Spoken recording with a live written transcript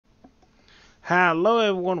Hello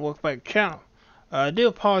everyone, welcome back to the channel. I do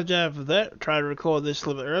apologize for that. I tried to record this a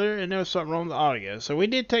little bit earlier and there was something wrong with the audio. So we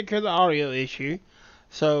did take care of the audio issue.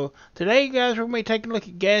 So today guys, we're going to be taking a look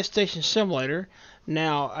at Gas Station Simulator.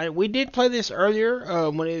 Now, we did play this earlier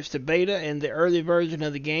when it was the beta and the early version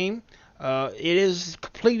of the game. It is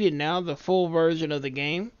completed now, the full version of the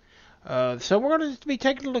game. So we're going to be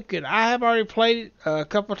taking a look at it. I have already played it a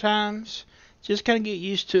couple times. Just kind of get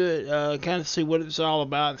used to it, kind of see what it's all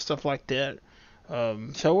about and stuff like that.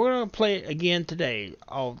 So we're going to play it again today,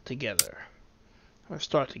 all together. Let's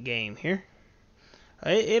start the game here.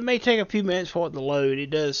 It may take a few minutes for it to load. It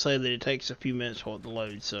does say that it takes a few minutes for it to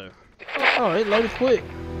load, so... Oh, it loaded quick.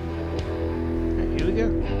 Right, here we go.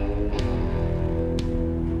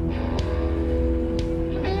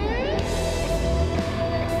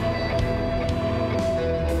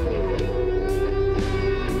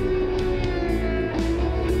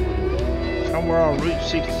 Somewhere on Route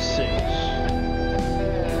 66.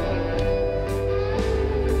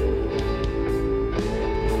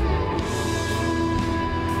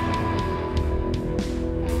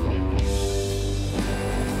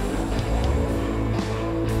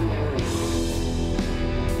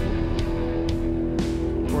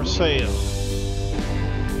 For sale.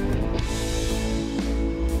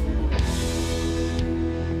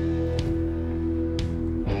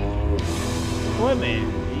 Wait a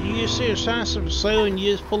minute. You just see a sign for sale and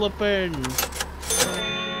you just pull up there and...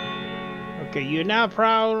 Okay, you're now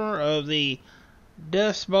proud owner of the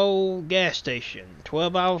Dust Bowl gas station.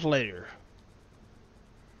 12 hours later.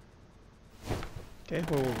 Okay,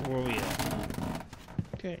 where we at?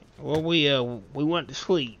 Okay, well we went to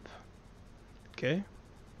sleep. Okay.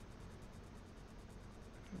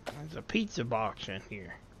 There's a pizza box in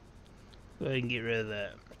here. Go ahead and get rid of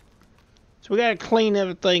that. So we gotta clean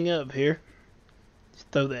everything up here.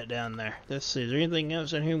 Throw that down there. Let's see, is there anything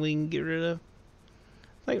else in here we can get rid of?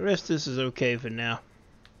 I think the rest of this is okay for now.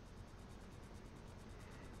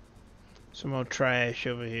 Some more trash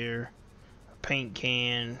over here. A paint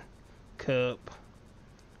can, cup.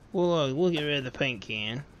 We'll get rid of the paint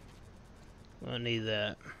can. We'll need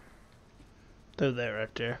that. Throw that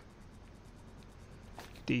right there.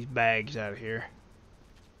 Get these bags out of here.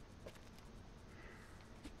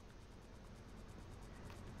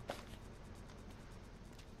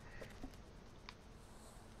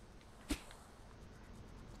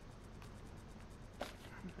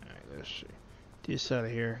 Let's see. This out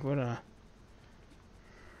of here. What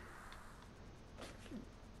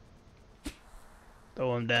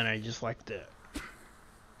throw them down there just like that.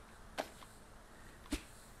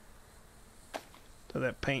 Throw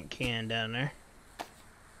that paint can down there.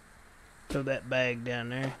 Throw that bag down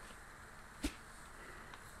there.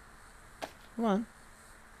 Come on.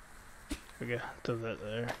 There we go. Throw that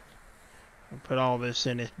there. We'll put all this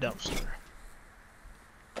in this dumpster.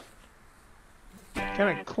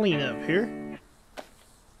 Kind of clean up here.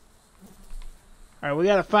 Alright, we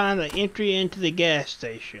gotta find the entry into the gas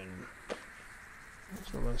station.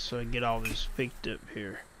 So let's get all this picked up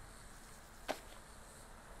here.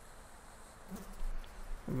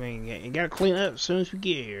 I mean, you gotta clean up as soon as we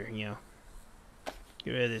get here, you know.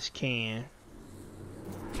 Get rid of this can.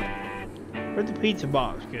 Where'd the pizza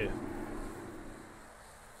box go?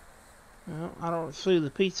 Well, I don't see the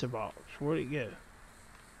pizza box. Where'd it go?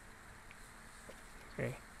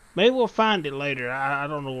 Okay. Maybe we'll find it later. I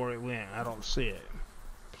don't know where it went. I don't see it.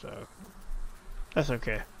 So, that's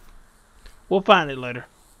okay. We'll find it later.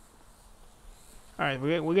 Alright,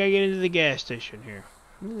 we gotta get into the gas station here.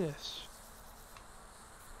 Look at this.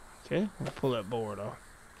 Okay, we'll pull that board off.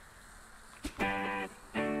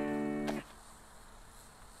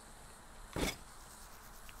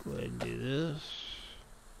 Go ahead and do this.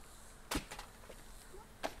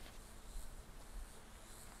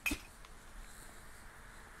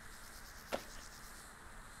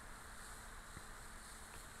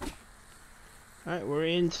 Alright, we're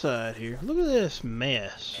inside here. Look at this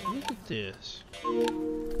mess. Look at this.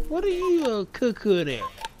 What are you cuckooing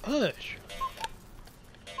at? Hush.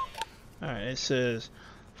 Alright, it says,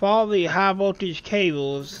 follow the high voltage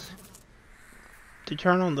cables to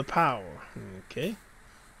turn on the power. Okay.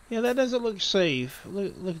 Yeah, that doesn't look safe.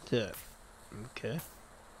 Look at that. Okay.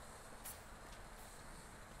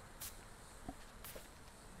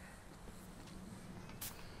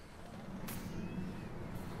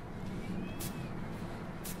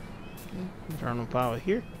 Turn on power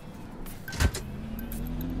here.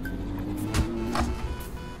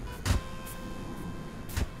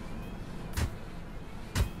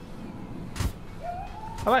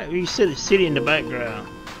 I like you see the city in the background.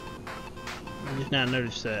 I just now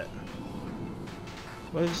noticed that.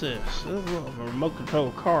 What is this? There's a remote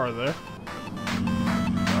control car there.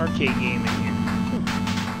 arcade game in here.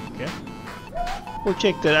 Okay. We'll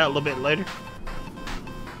check that out a little bit later.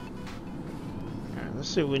 Alright, let's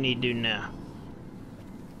see what we need to do now.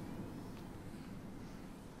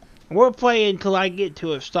 We'll play until I get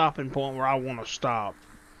to a stopping point where I want to stop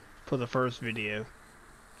for the first video.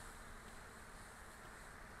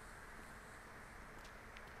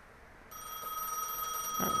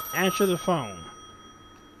 Answer the phone.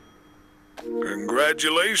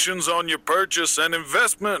 Congratulations on your purchase and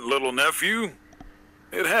investment, little nephew.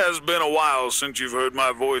 It has been a while since you've heard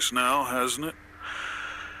my voice now, hasn't it?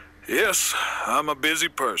 Yes, I'm a busy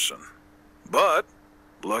person. But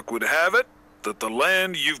luck would have it that the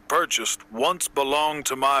land you've purchased once belonged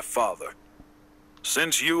to my father.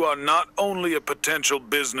 Since you are not only a potential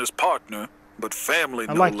business partner, but family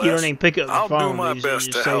no less, you don't even pick up the I'll phone. do my It best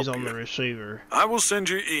just to stays help on you. the receiver. I will send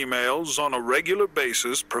you emails on a regular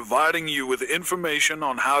basis providing you with information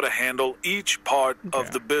on how to handle each part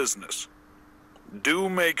of the business. Do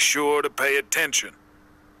make sure to pay attention.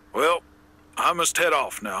 Well, I must head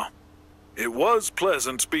off now. It was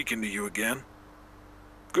pleasant speaking to you again.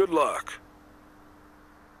 Good luck.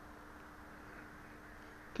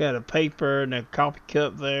 Got a paper and a coffee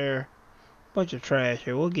cup there. Bunch of trash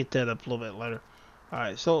here. We'll get that up a little bit later.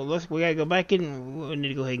 Alright, so we gotta go back in. We need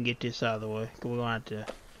to go ahead and get this out of the way. We're gonna have to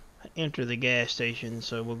enter the gas station,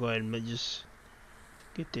 so we'll go ahead and just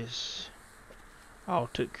get this all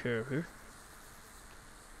took care of here.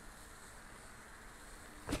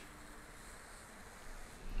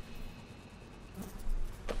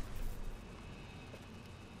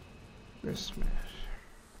 Christmas.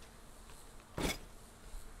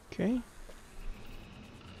 Okay.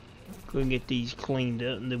 Go and get these cleaned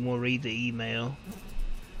up, and then we'll read the email.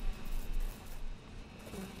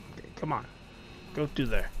 Okay, come on. Go through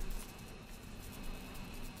there.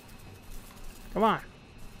 Come on.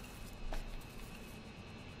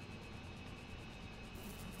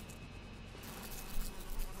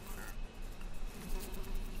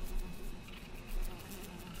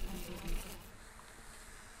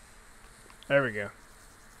 There we go.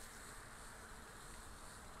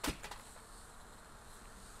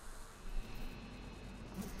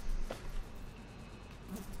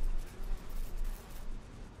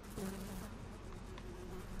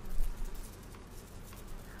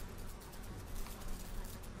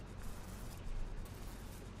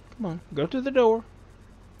 Come on, go to the door.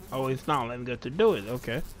 Oh, it's not letting me go to the door.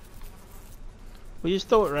 Okay. We just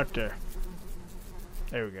throw it right there.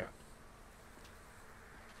 There we go.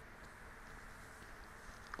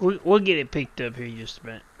 We'll get it picked up here in just a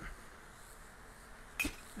minute.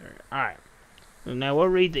 Alright. So now we'll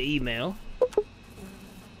read the email.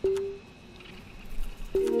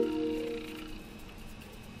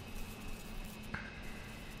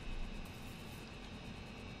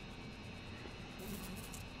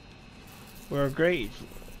 We're great.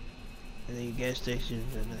 And the gas station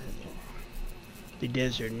and the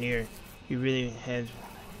desert near. You really have.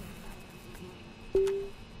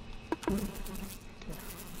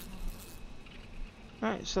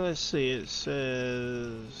 Alright, so let's see. It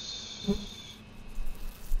says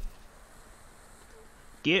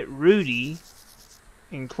get Rudy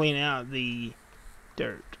and clean out the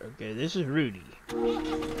dirt. Okay, this is Rudy.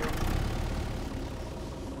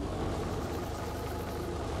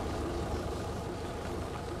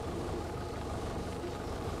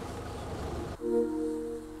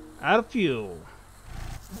 Out of fuel.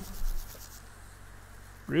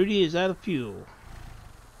 Rudy is out of fuel.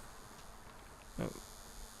 Oh.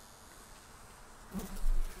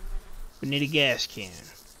 We need a gas can.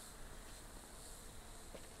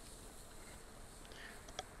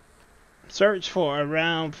 Search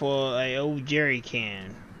around for a old jerry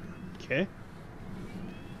can. Okay.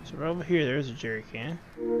 So right over here, there's a jerry can.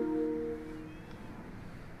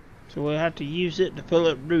 So we'll have to use it to fill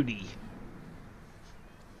up Rudy.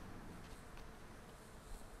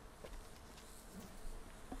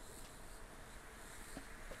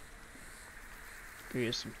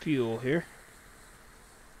 Get some fuel here.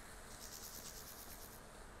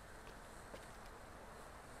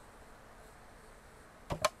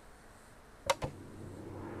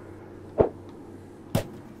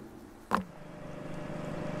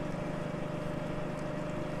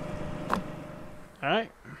 All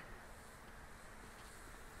right.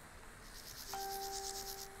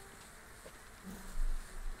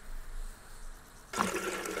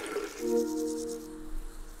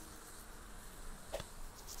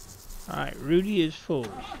 Alright, Rudy is full.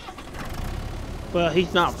 Well,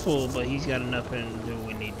 he's not full, but he's got enough in to do what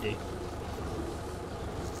we need to do.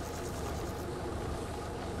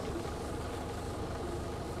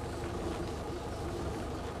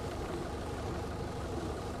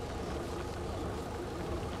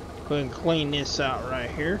 Go ahead and clean this out right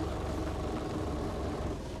here.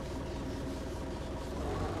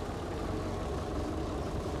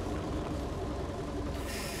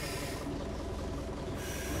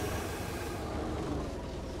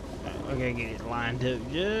 I gotta get it lined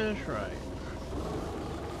up just right.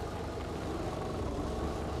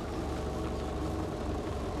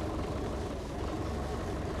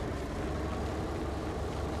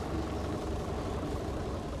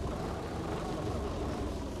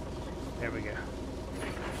 There we go.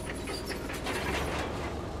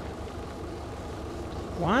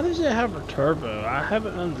 Why does it have a turbo? I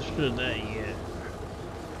haven't understood that yet.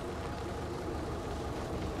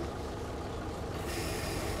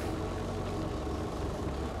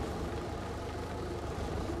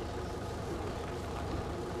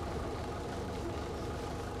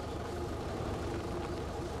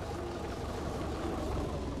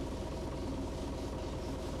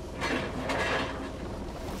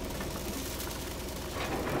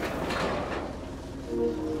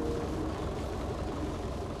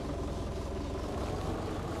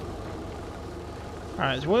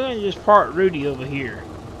 Alright, so we're going to just park Rudy over here.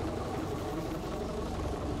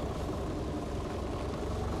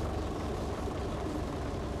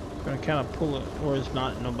 Going to kind of pull it where it's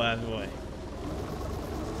not in nobody's way.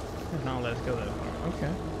 If not, let's go that far.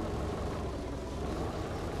 Okay.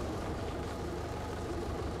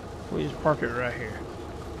 We just park it right here.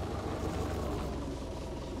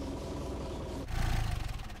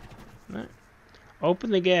 Right. Open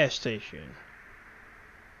the gas station.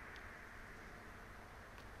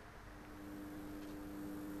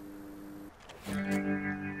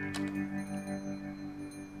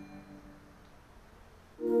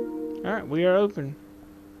 Alright, we are open.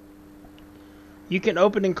 You can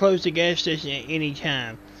open and close the gas station at any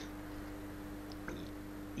time.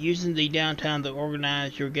 Using the downtown to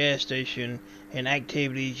organize your gas station and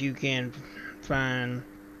activities you can find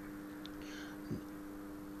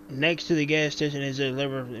next to the gas station is a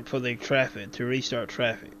lever for the traffic to restart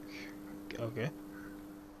traffic. Okay.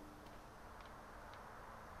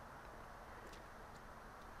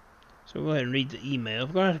 So go ahead and read the email.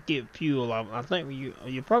 We're going to have to get fuel. I think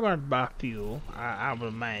you're probably going to buy fuel. I would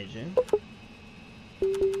imagine. Yeah.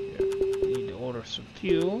 You need to order some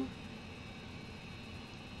fuel.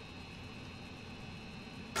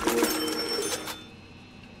 So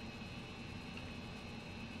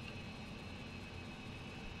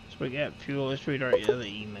we got fuel. Let's read our other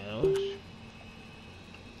emails.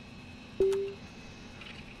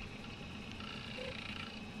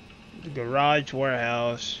 The garage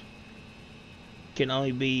warehouse can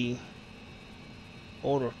only be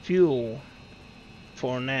order fuel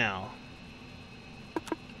for now.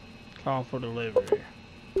 Call for delivery.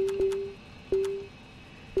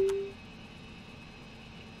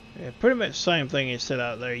 Yeah, pretty much the same thing is said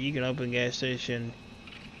out there. You can open gas station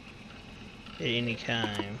at any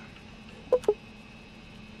time.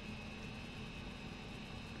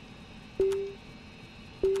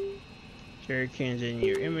 Jerry cans in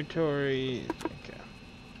your inventory. Okay.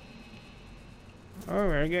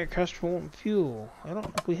 Alright, I got a customer wanting fuel. I don't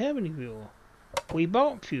know if we have any fuel. We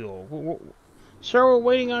bought fuel. Sir, we're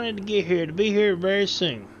waiting on it to get here. To be here very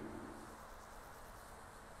soon.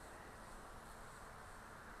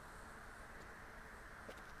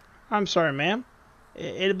 I'm sorry, ma'am.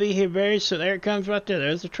 It'll be here very soon. There it comes right there.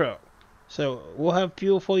 There's the truck. So, we'll have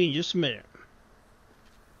fuel for you in just a minute.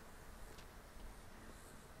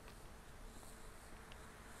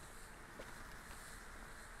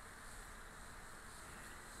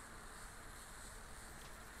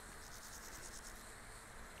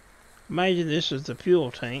 Imagine this is the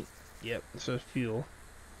fuel tank. Yep, it says fuel.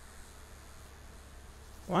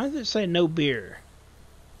 Why does it say no beer?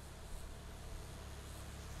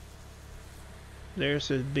 There it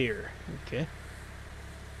says beer. Okay.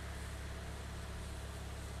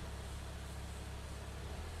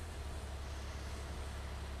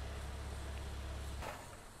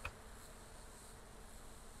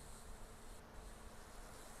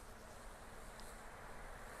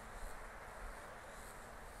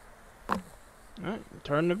 Alright,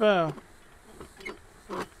 turn the valve.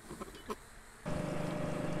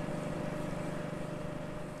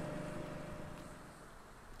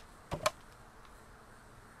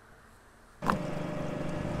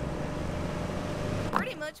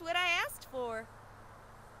 Pretty much what I asked for.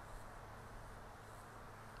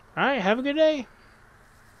 Alright, have a good day.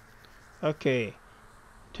 Okay.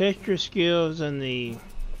 Test your skills in the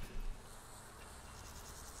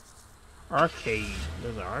arcade.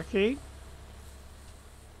 There's an arcade?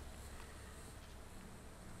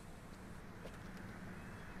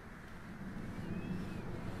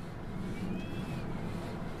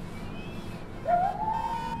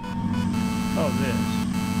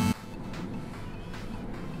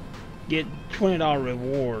 Get $20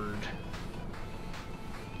 reward.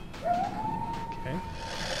 Okay.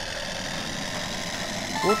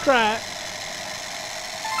 We'll try it.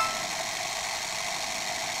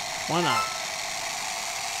 Why not?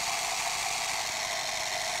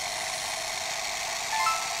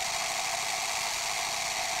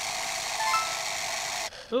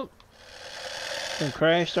 Oh, and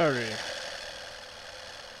crashed already.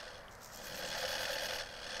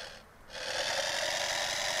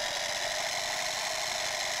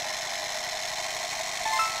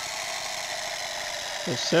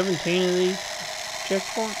 There's 17 of these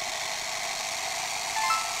checkpoints.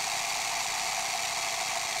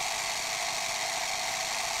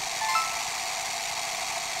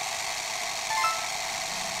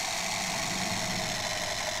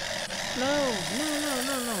 No.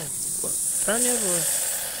 Turn the other way.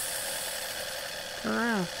 Turn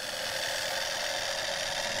around.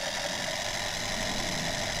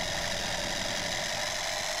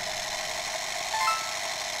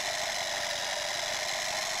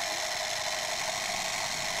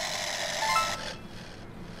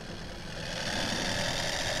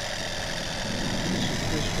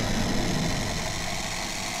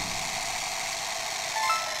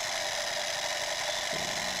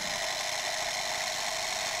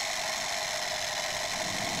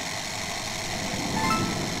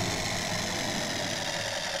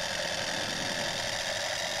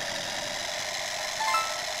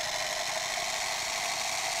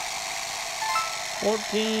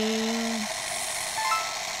 $14.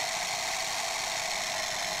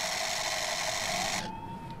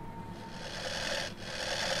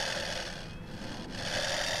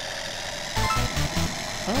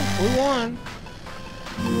 Oh, we won.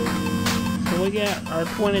 So we got our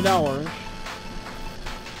 $20.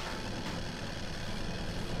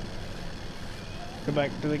 Go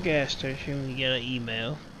back to the gas station and get an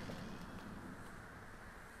email.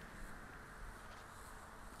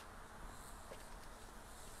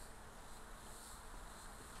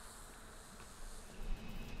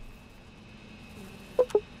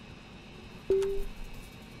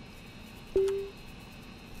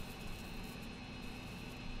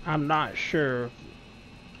 I'm not sure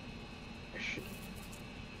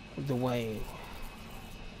of the way.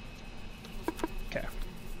 Okay.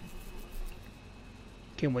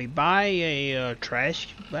 Can we buy a trash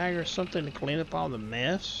bag or something to clean up all the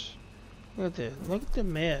mess? Look at this. Look at the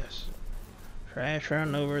mess. Trash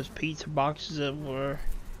running over his pizza boxes everywhere.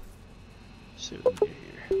 Let's see what we do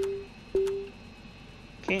here.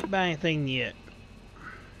 Can't buy anything yet.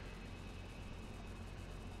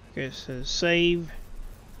 Okay, it says save.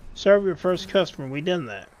 Serve your first customer. We done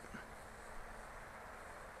that.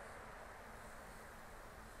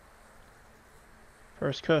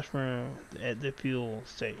 First customer at the fuel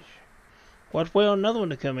station. Let's wait on another one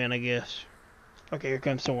to come in, I guess. Okay, here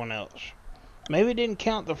comes someone else. Maybe it didn't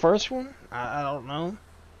count the first one? I don't know.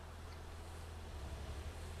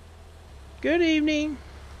 Good evening.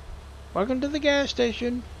 Welcome to the gas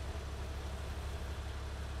station.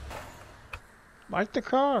 Like the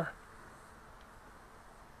car.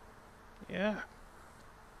 Yeah.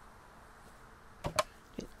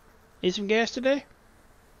 Need some gas today?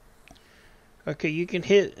 Okay, you can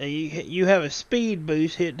hit, you have a speed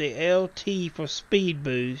boost, hit the LT for speed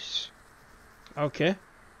boost. Okay.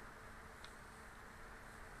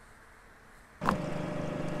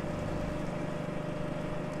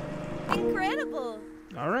 Incredible.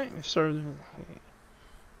 Alright, so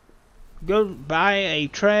go buy a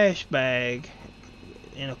trash bag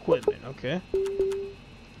and equipment, okay?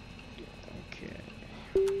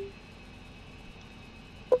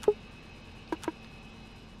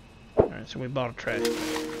 Alright, so we bought a trash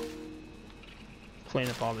bag. Clean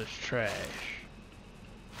up all this trash.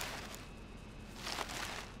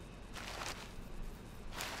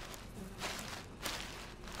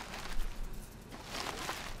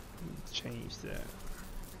 Change that.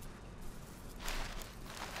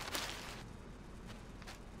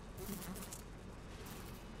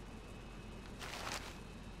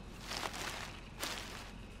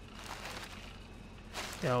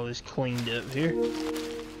 Got all this cleaned up here.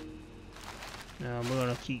 Now we're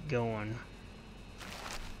gonna keep going.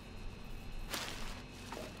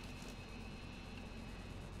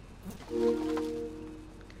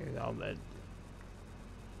 Okay, all that.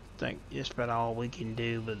 I think just about all we can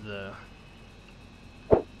do with the.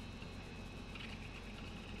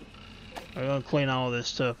 We're gonna clean all this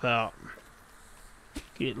stuff out.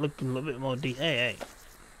 Get it looking a little bit more decent. Hey,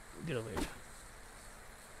 get over here.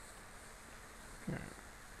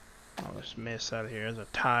 All this mess out of here. There's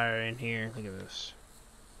a tire in here. Look at this.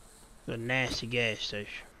 It's a nasty gas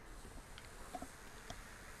station.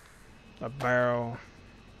 A barrel.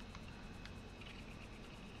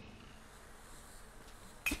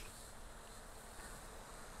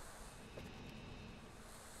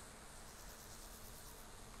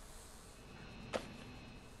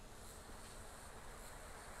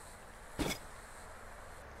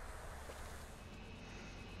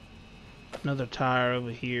 Another tire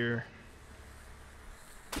over here.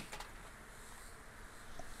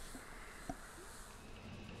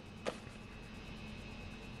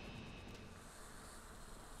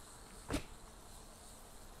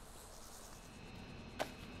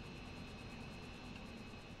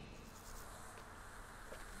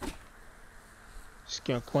 Just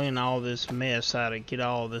gonna clean all this mess out of, get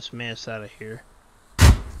all this mess out of here.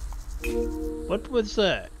 What was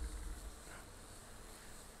that?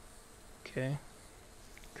 Okay.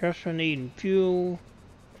 Customer needing fuel.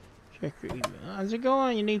 Check your email. How's it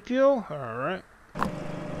going? You need fuel? Alright. I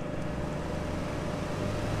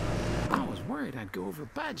was worried I'd go over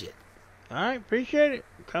budget. Alright, appreciate it.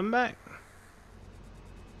 Come back.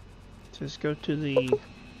 Let's go to the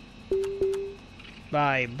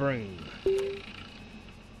buy broom.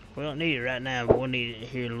 We don't need it right now, but we'll need it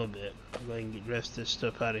here in a little bit. Go ahead and get the rest of this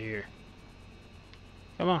stuff out of here.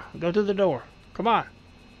 Come on, go to the door. Come on.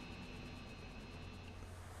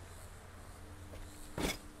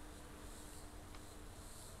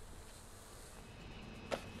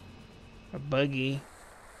 A buggy.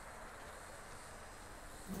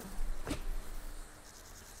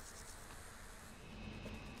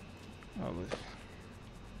 All this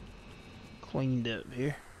cleaned up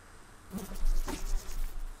here.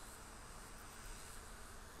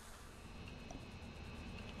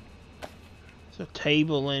 There's a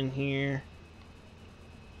table in here.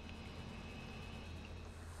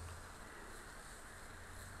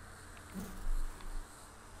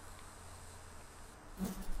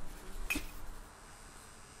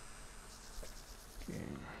 Okay.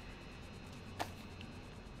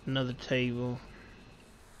 Another table.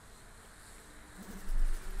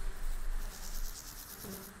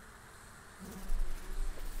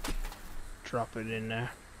 Drop it in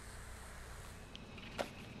there.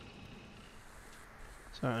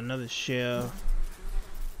 So another shelf.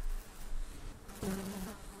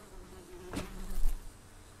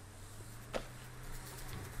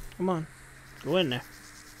 Come on, go in there.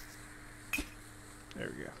 There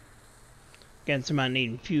we go. Again, somebody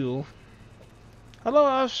needing fuel. Hello,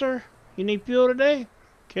 officer. You need fuel today?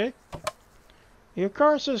 Okay. Your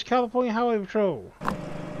car says California Highway Patrol.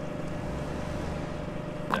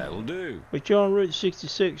 That'll do. But you're on Route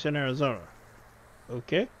 66 in Arizona.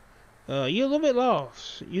 Okay. You're a little bit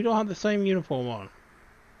lost. You don't have the same uniform on.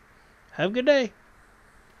 Have a good day.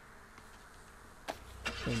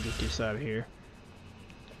 Let me get this out of here.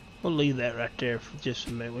 We'll leave that right there for just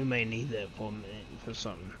a minute. We may need that for a minute for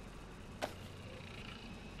something.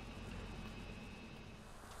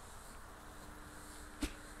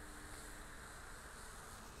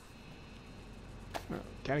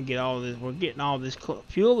 Gotta get all this. We're getting all this.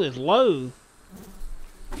 Fuel is low.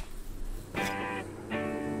 We're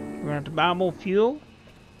gonna have to buy more fuel.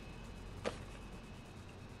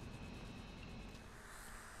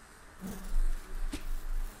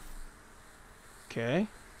 Okay.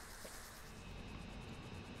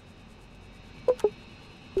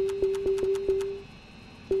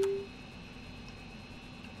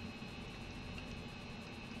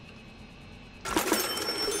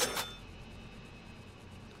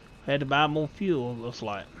 Had to buy more fuel, looks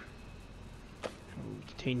like. We'll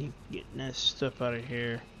continue getting that stuff out of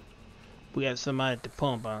here. We got somebody at the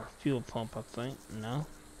pump, our fuel pump, I think. No?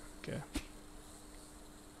 Okay.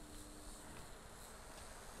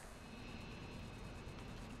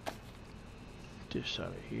 This out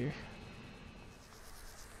of here.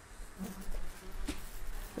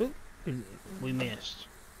 Oop, we missed.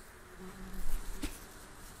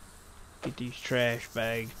 Get these trash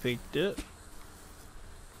bags picked up.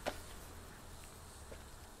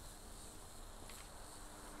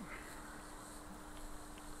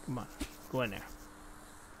 Come on, go in there.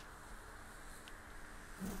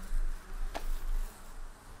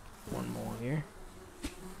 One more here.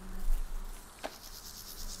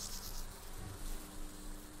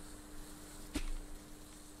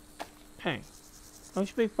 Hey, don't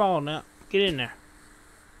you be falling out. Get in there.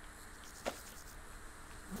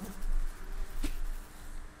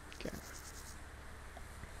 Okay.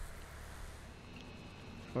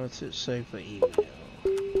 What's it say for email?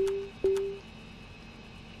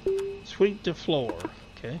 Sweep the floor.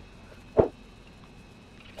 Okay.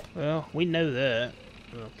 Well, we know that.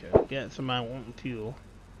 Okay. Got somebody wanting fuel.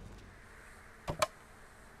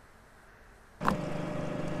 Have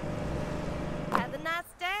a nice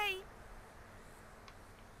day.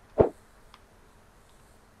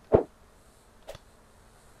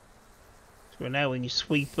 So now we can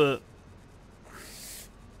sweep up.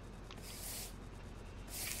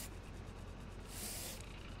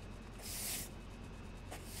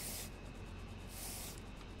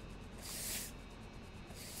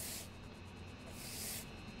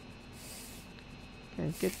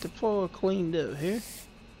 And get the floor cleaned up here.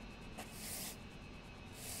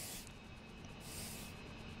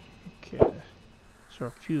 Okay, that's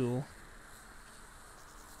our fuel.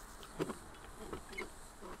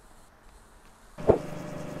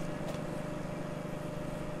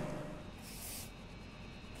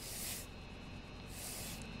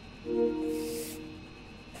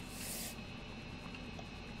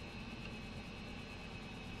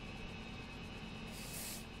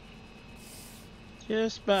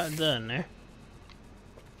 Just about done there.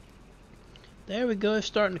 There we go, it's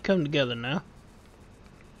starting to come together now.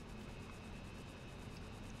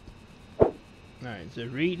 Alright, so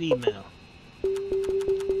read email.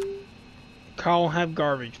 Call and have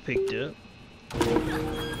garbage picked up.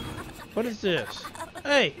 What is this?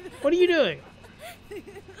 Hey, what are you doing?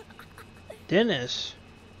 Dennis.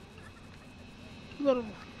 What are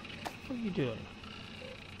you doing?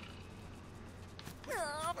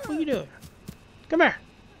 What are you doing? Come here.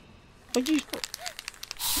 What you?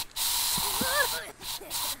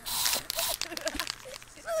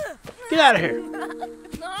 Get out of here.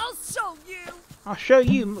 I'll show you. I'll show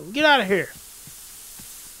you. Get out of here.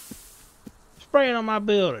 Spraying on my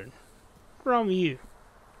building. What's wrong with you?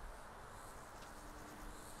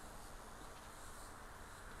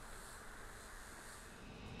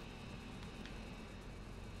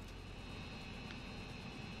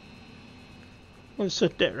 I'm gonna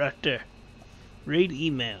set that right there. Read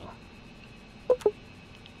email.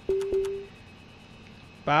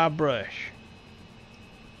 Buy a brush.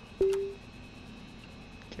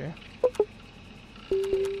 Okay.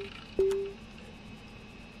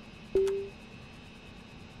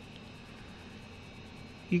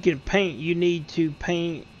 You can paint. You need to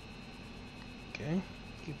paint. Okay.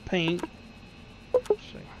 You paint. Let's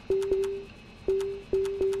see.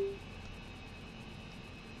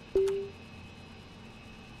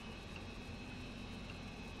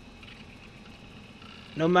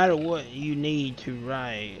 No matter what you need to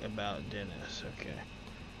write about Dennis, okay.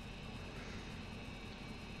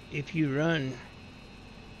 If you run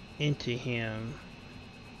into him,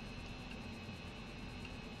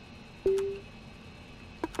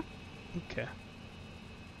 okay.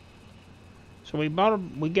 So we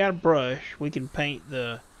got a brush. We can paint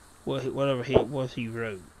the whatever he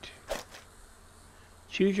wrote.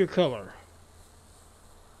 Choose your color.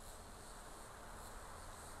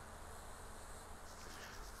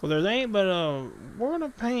 Well, there ain't, but we're gonna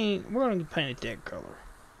paint it that color.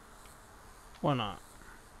 Why not?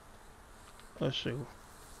 Let's see. Did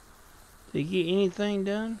he get anything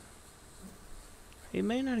done? He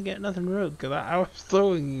may not have got nothing wrote, because I was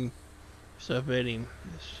throwing stuff at him.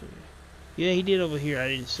 Let's see. Yeah, he did over here. I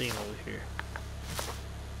didn't see him over here.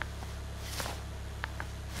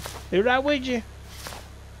 He right with you?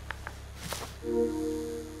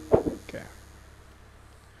 Okay.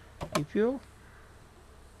 You fuel?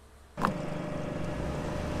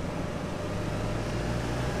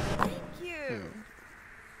 Thank you.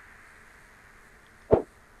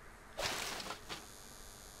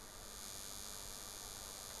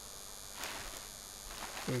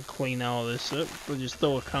 We'll clean all this up. We'll just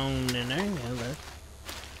throw a cone in there. Yeah,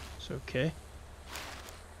 that's okay.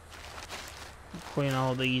 Clean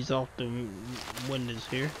all these off the windows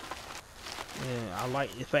here. Yeah, I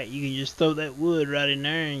like the fact you can just throw that wood right in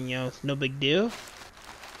there and, you know, it's no big deal.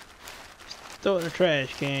 Just throw it in the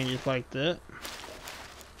trash can just like that.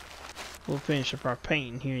 We'll finish up our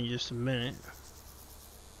painting here in just a minute.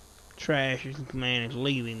 Trash man is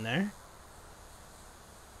leaving there.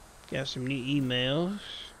 Got some new emails.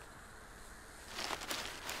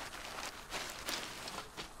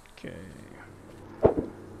 Okay.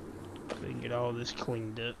 So we can get all this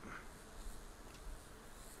cleaned up.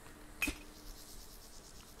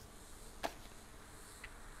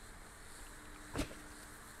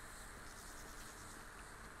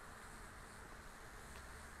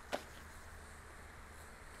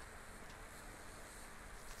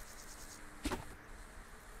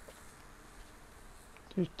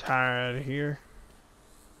 Just tire out of here.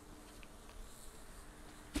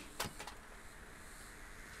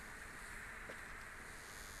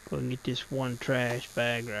 Go and get this one trash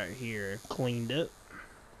bag right here cleaned up.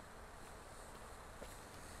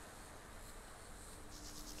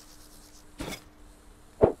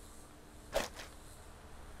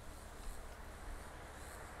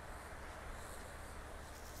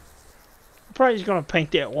 Probably just gonna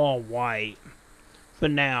paint that wall white for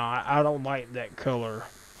now. I don't like that color.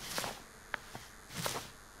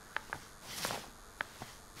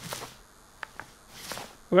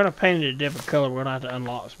 We're gonna paint it a different color. We're gonna have to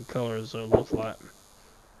unlock some colors, so it looks like.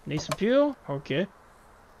 Need some fuel? Okay.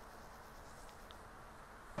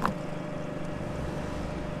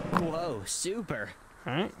 Whoa, super.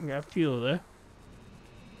 Alright, we got fuel there.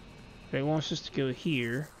 It wants us to go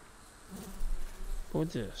here.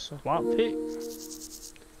 What's this? A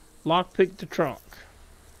lockpick? Lockpick the trunk.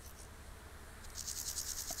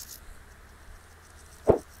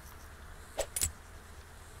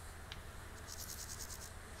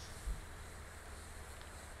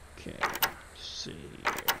 Okay, let's see.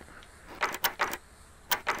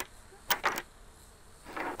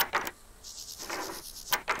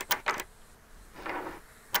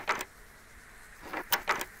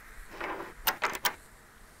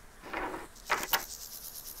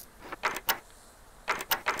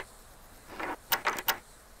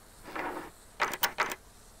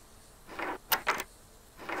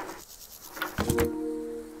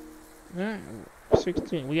 Alright,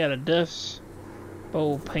 16. We got a dust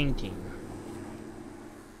bowl painting.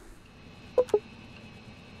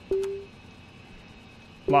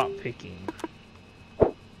 Lock picking.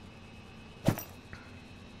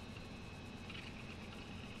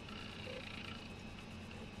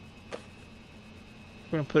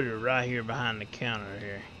 We're gonna put it right here behind the counter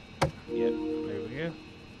here. Yep, there we go.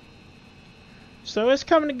 So it's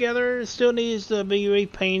coming together. It still needs to be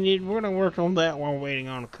repainted. We're gonna work on that while waiting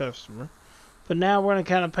on a customer. But now we're gonna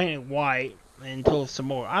kind of paint it white until some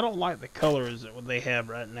more. I don't like the colors that they have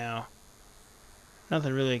right now.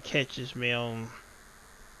 Nothing really catches me on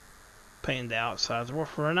painting the outsides. Well,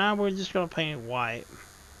 for now we're just gonna paint it white.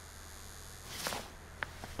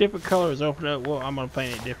 Different colors open up. Well, I'm gonna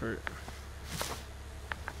paint it different.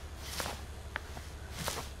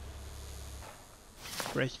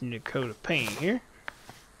 Racing the coat of paint here.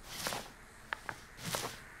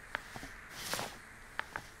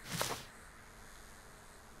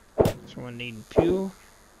 So I need fuel.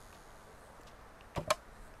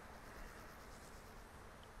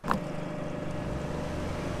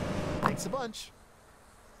 Thanks a bunch.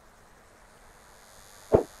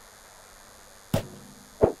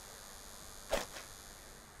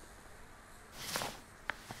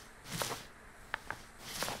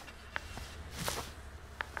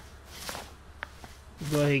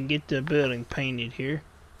 Go ahead and get the building painted here.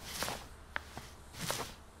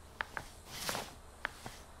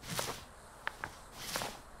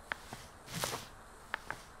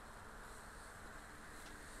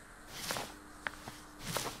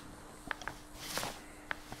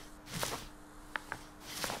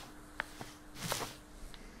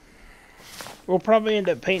 We'll probably end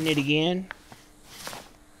up painting it again.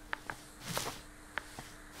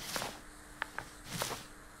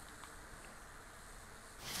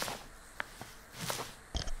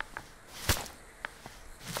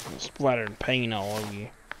 Splattering paint all over you.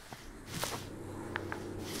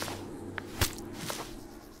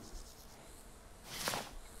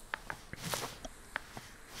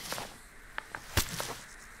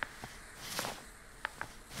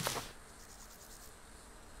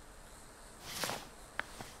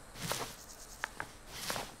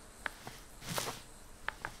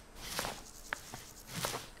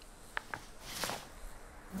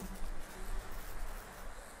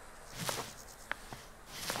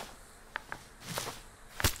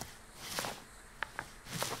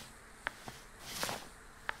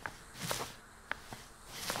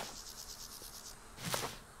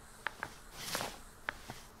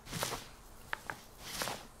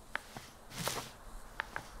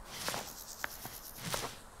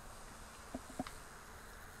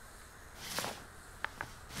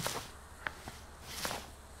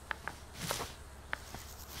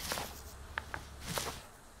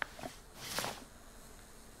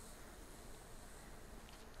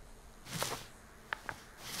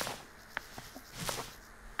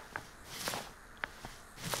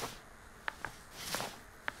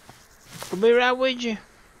 We'll be right with you.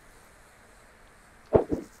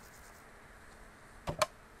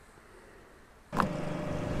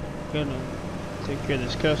 Gonna take care of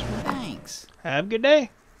this customer. Thanks. Have a good day.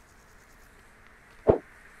 Alright.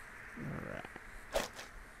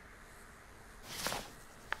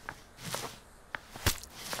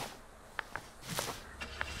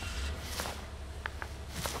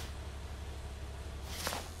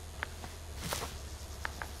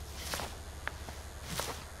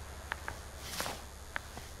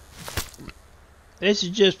 This is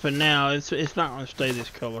just for now. It's not going to stay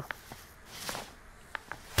this color.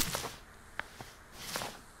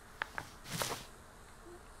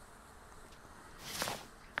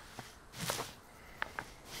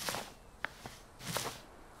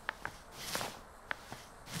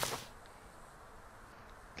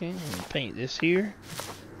 Okay, I'm gonna paint this here.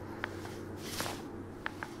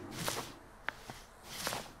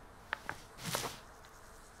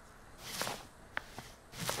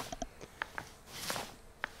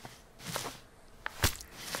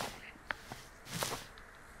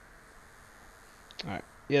 Alright,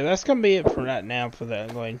 yeah, that's gonna be it for right now for that.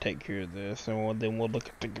 I'm going to take care of this, and then we'll look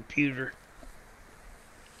at the computer.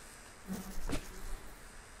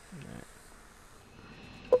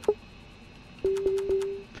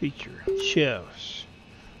 Feature shelves.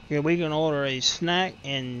 Okay, we can order a snack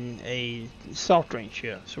and a soft drink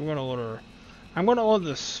shelf. So we're gonna order. I'm gonna order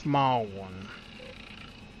the small one.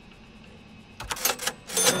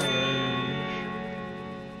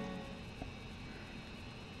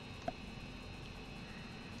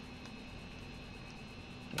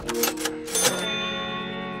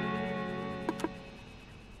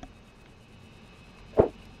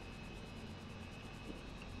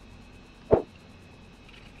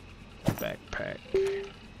 Backpack.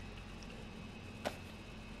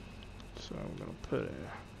 So I'm gonna put a.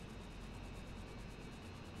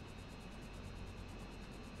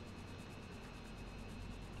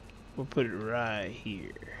 We'll put it right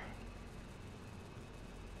here.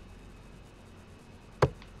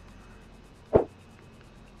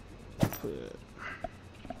 Put.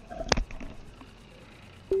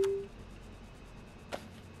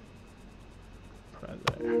 Right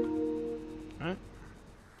there. Alright.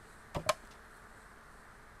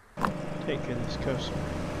 Take care of this customer.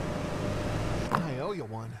 I owe you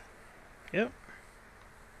one. Yep.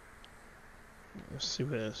 Let's see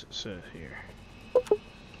what else it says here.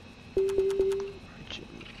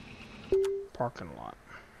 Parking lot.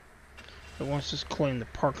 It wants us to clean the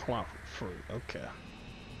parking lot for free. Okay.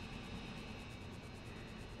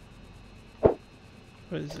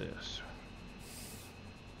 What is this?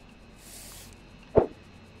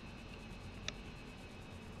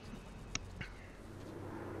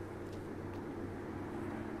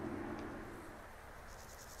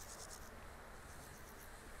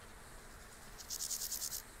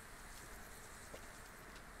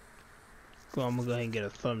 Well, I'm gonna go ahead and get a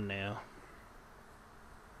thumbnail.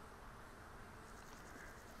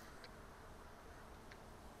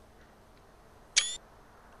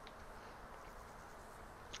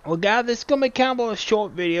 Well, guys, this is gonna be kind of a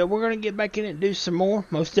short video. We're gonna get back in and do some more,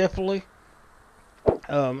 most definitely.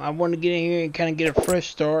 I want to get in here and kind of get a fresh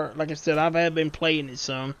start. Like I said, I've been playing it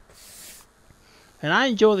some, and I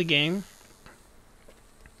enjoy the game.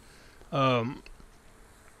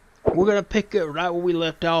 We're gonna pick up right where we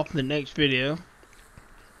left off in the next video.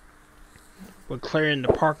 We're clearing the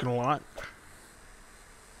parking lot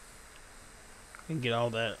and get all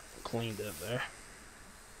that cleaned up there.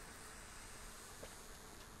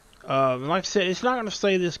 Like I said, it's not gonna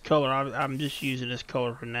stay this color. I'm just using this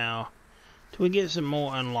color for now till we get some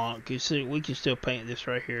more unlocked. You see, we can still paint this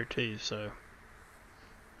right here too. So,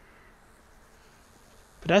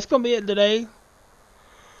 but that's gonna be it today.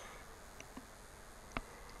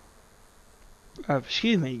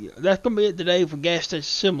 Excuse me, that's going to be it today for Gas Station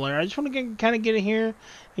Simulator. I just want to kind of get in here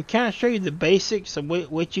and kind of show you the basics of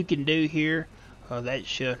what you can do here. That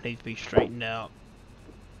shelf needs to be straightened out.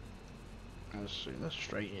 Let's see, let's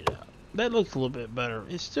straighten it out. That looks a little bit better.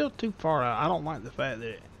 It's still too far out. I don't like the fact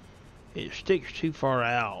that it sticks too far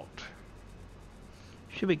out.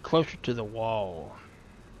 Should be closer to the wall.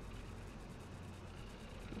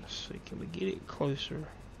 Let's see, can we get it closer?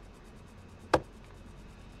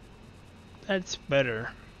 That's better.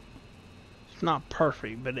 It's not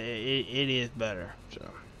perfect, but it is better. So,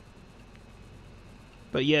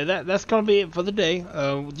 but yeah, that's gonna be it for the day.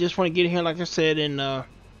 Just want to get in here, like I said, and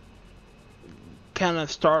kind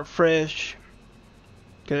of start fresh.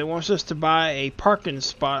 Because it wants us to buy a parking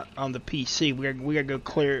spot on the PC. We gotta go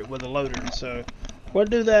clear it with a loader. So we'll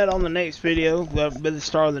do that on the next video. That'll be the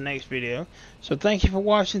start of the next video. So thank you for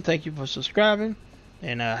watching. Thank you for subscribing,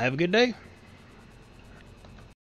 and have a good day.